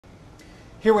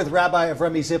Here with Rabbi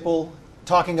Avremi Zippel,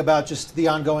 talking about just the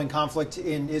ongoing conflict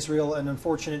in Israel and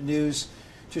unfortunate news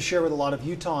to share with a lot of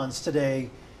Utahns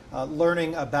today,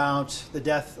 learning about the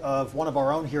death of one of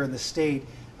our own here in the state.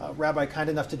 Rabbi, kind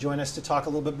enough to join us to talk a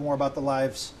little bit more about the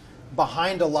lives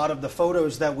behind a lot of the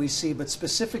photos that we see, but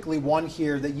specifically one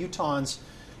here that Utahns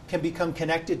can become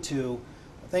connected to.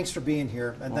 Thanks for being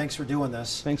here, and thanks for doing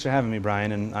this. Thanks for having me,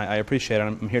 Brian, and I appreciate it.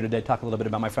 I'm here today to talk a little bit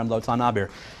about my friend Lotan Abir.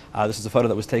 This is a photo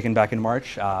that was taken back in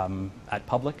March at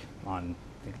Public on,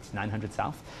 I think it's 900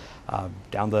 South.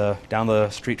 Down the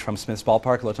street from Smith's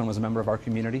Ballpark. Lotan was a member of our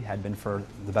community, had been for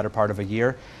the better part of a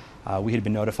year. We had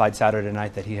been notified Saturday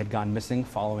night that he had gone missing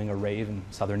following a rave in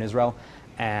southern Israel,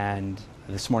 and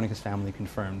this morning his family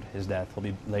confirmed his death. He'll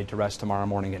be laid to rest tomorrow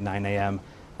morning at 9 a.m.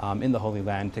 In the Holy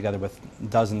Land, together with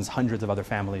dozens, hundreds of other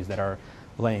families that are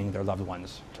laying their loved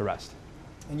ones to rest.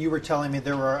 And you were telling me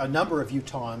there were a number of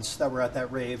Utahns that were at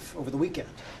that rave over the weekend.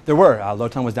 There were.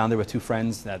 Lotan was down there with two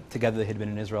friends that together they had been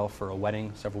in Israel for a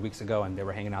wedding several weeks ago, and they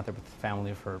were hanging out there with the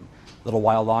family for a little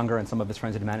while longer, and some of his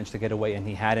friends had managed to get away and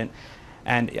he hadn't.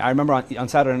 And I remember on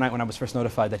Saturday night when I was first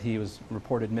notified that he was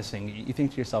reported missing, you think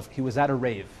to yourself, he was at a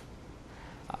rave.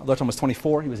 Lotan was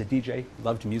 24, he was a DJ, he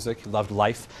loved music, he loved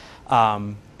life.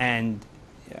 There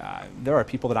are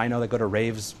people that I know that go to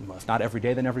raves, if not every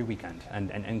day, then every weekend.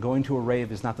 And going to a rave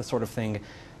is not the sort of thing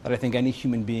that I think any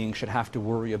human being should have to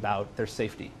worry about their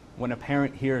safety. When a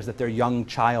parent hears that their young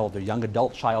child, their young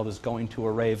adult child is going to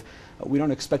a rave, we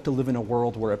don't expect to live in a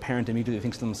world where a parent immediately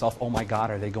thinks to themselves, oh my God,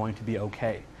 are they going to be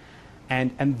okay?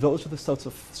 And those are the sorts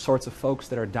of folks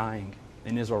that are dying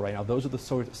in Israel right now. Those are the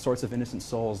sorts of innocent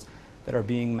souls that are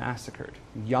being massacred.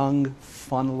 Young,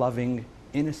 fun-loving,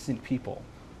 innocent people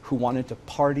who wanted to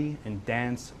party and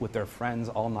dance with their friends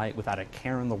all night without a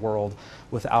care in the world,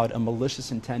 without a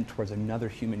malicious intent towards another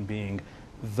human being.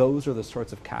 Those are the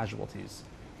sorts of casualties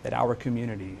that our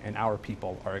community and our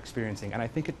people are experiencing. And I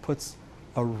think it puts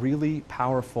a really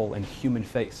powerful and human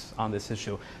face on this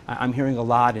issue. I'm hearing a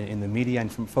lot in the media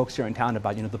and from folks here in town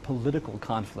about, the political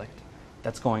conflict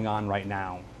that's going on right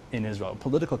now in Israel.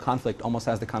 Political conflict almost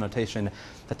has the connotation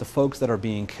that the folks that are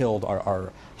being killed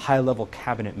are high-level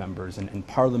cabinet members and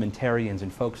parliamentarians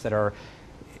and folks that are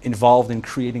involved in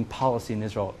creating policy in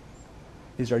Israel.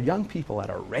 These are young people at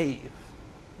a rave.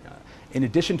 In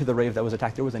addition to the rave that was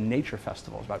attacked, there was a nature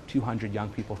festival. About 200 young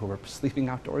people who were sleeping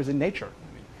outdoors in nature.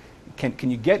 Can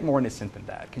you get more innocent than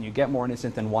that? Can you get more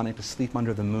innocent than wanting to sleep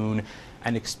under the moon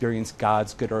and experience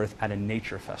God's good earth at a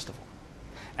nature festival?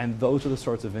 And those are the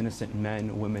sorts of innocent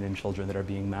men, women, and children that are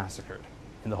being massacred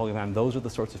in the Holy Land. Those are the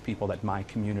sorts of people that my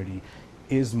community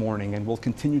is mourning and will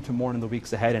continue to mourn in the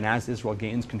weeks ahead. And as Israel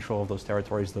gains control of those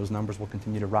territories, those numbers will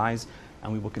continue to rise,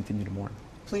 and we will continue to mourn.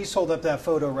 Please hold up that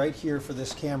photo right here for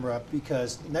this camera,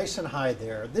 because nice and high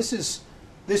there. This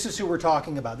is who we're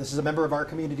talking about. This is a member of our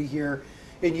community here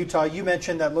in Utah. You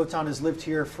mentioned that Lotan has lived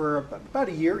here for about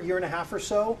a year and a half or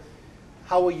so.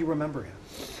 How will you remember him?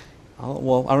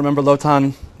 Well, I remember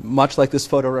Lotan much like this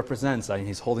photo represents.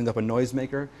 He's holding up a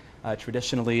noisemaker.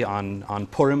 Traditionally on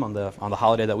Purim, on the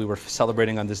holiday that we were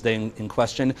celebrating on this day in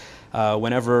question,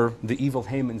 whenever the evil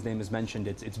Haman's name is mentioned,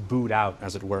 it's booed out,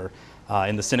 as it were,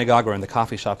 in the synagogue or in the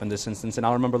coffee shop in this instance. And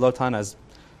I'll remember Lotan as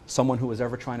someone who was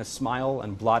ever trying to smile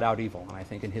and blot out evil. And I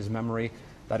think in his memory,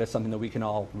 that is something that we can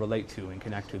all relate to and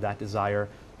connect to, that desire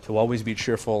to always be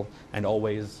cheerful and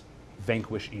always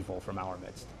vanquish evil from our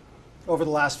midst. Over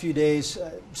the last few days,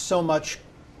 so much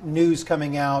news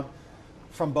coming out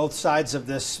from both sides of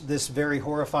this very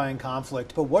horrifying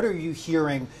conflict. But what are you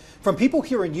hearing from people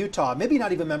here in Utah, maybe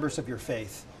not even members of your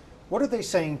faith? What are they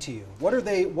saying to you? What are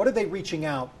they reaching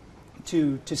out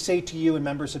to say to you and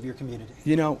members of your community?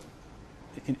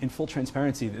 In full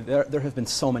transparency, there have been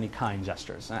so many kind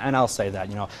gestures, and I'll say that.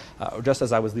 Just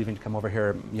as I was leaving to come over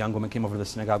here, a young woman came over to the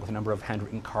synagogue with a number of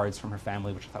handwritten cards from her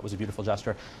family, which I thought was a beautiful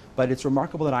gesture. But it's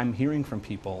remarkable that I'm hearing from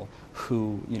people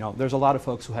who, there's a lot of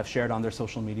folks who have shared on their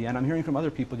social media, and I'm hearing from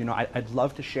other people, I'd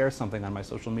love to share something on my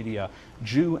social media,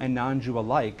 Jew and non-Jew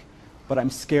alike, but I'm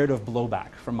scared of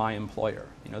blowback from my employer.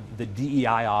 The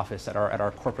DEI office at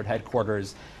our corporate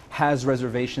headquarters has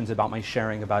reservations about my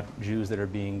sharing about Jews that are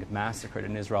being massacred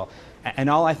in Israel. And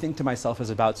all I think to myself is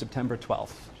about September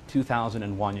 12th,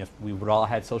 2001, if we would all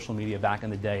had social media back in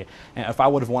the day, and if I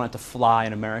would have wanted to fly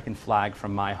an American flag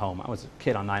from my home. I was a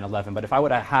kid on 9/11, but if I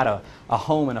would have had a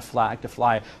home and a flag to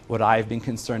fly, would I have been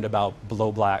concerned about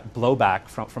blowback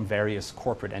from various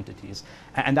corporate entities?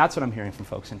 And that's what I'm hearing from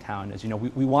folks in town is,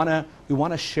 we want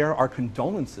to share our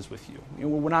condolences with you.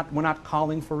 We're not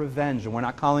calling for revenge, and we're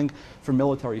not calling for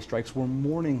military strikes. We're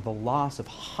mourning the loss of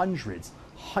hundreds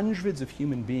of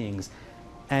human beings.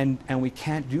 And we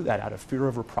can't do that out of fear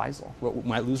of reprisal. We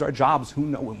might lose our jobs. Who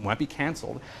knows? We might be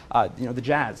canceled. The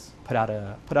Jazz put out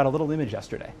a little image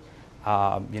yesterday.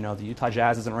 The Utah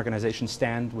Jazz as an organization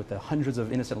stand with the hundreds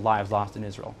of innocent lives lost in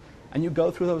Israel. And you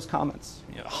go through those comments,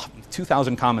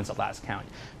 2,000 comments at last count.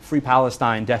 Free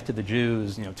Palestine, death to the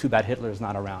Jews, too bad Hitler's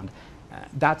not around.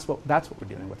 That's what we're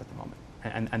dealing with at the moment.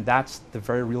 And that's the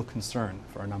very real concern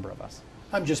for a number of us.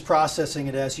 I'm just processing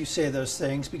it as you say those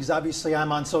things, because obviously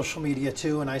I'm on social media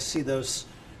too, and I see those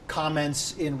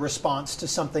comments in response to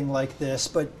something like this.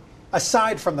 But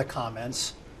aside from the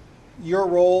comments, your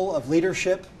role of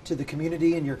leadership to the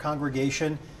community and your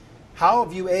congregation, how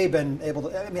have you been able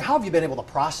to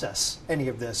process any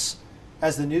of this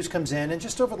as the news comes in, and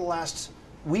just over the last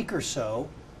week or so?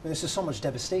 This is so much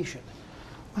devastation.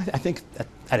 I think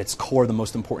at its core, the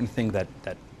most important thing that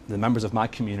the members of my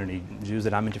community, Jews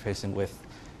that I'm interfacing with,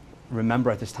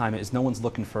 remember at this time is no one's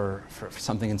looking for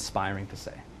something inspiring to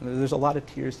say. There's a lot of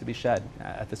tears to be shed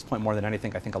at this point. More than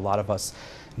anything, I think a lot of us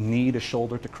need a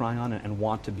shoulder to cry on and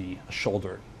want to be a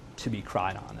shoulder to be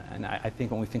cried on. And I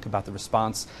think when we think about the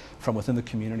response from within the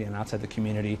community and outside the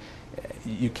community,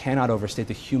 you cannot overstate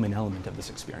the human element of this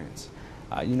experience.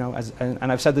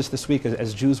 And I've said this week,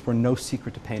 as Jews, we're no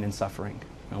secret to pain and suffering.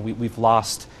 We've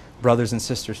lost brothers and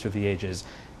sisters through the ages,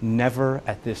 never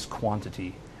at this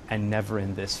quantity and never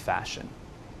in this fashion.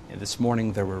 This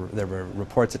morning there were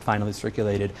reports that finally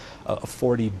circulated of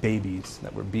 40 babies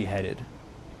that were beheaded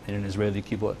in an Israeli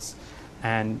kibbutz.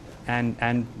 And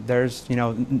there's,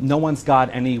 no one's got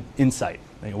any insight.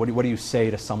 What do you say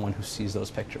to someone who sees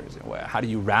those pictures? How do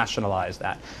you rationalize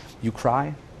that? You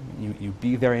cry, you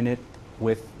be there in it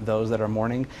with those that are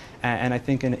mourning. And I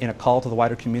think in a call to the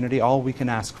wider community, all we can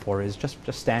ask for is just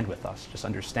stand with us, just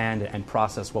understand and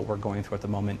process what we're going through at the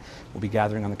moment. We'll be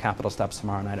gathering on the Capitol steps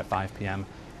tomorrow night at 5 p.m.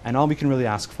 And all we can really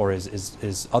ask for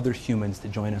is other humans to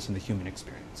join us in the human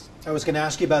experience. I was going to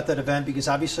ask you about that event, because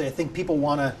obviously I think people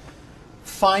want to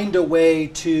find a way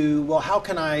to, well, how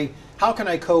can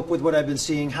I cope with what I've been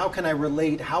seeing? How can I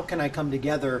relate? How can I come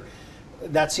together?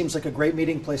 That seems like a great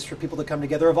meeting place for people to come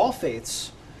together of all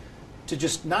faiths, to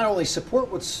just not only support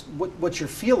what you're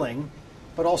feeling,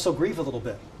 but also grieve a little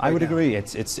bit. I would agree.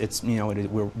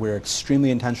 We're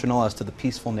extremely intentional as to the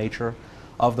peaceful nature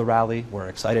of the rally. We're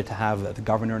excited to have the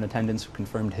governor in attendance, who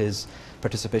confirmed his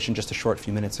participation just a short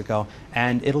few minutes ago.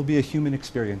 And it'll be a human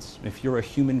experience. If you're a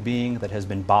human being that has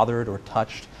been bothered or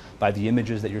touched by the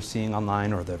images that you're seeing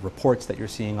online or the reports that you're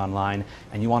seeing online,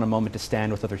 and you want a moment to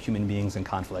stand with other human beings in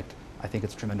conflict, I think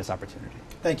it's a tremendous opportunity.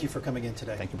 Thank you for coming in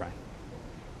today. Thank you, Brian.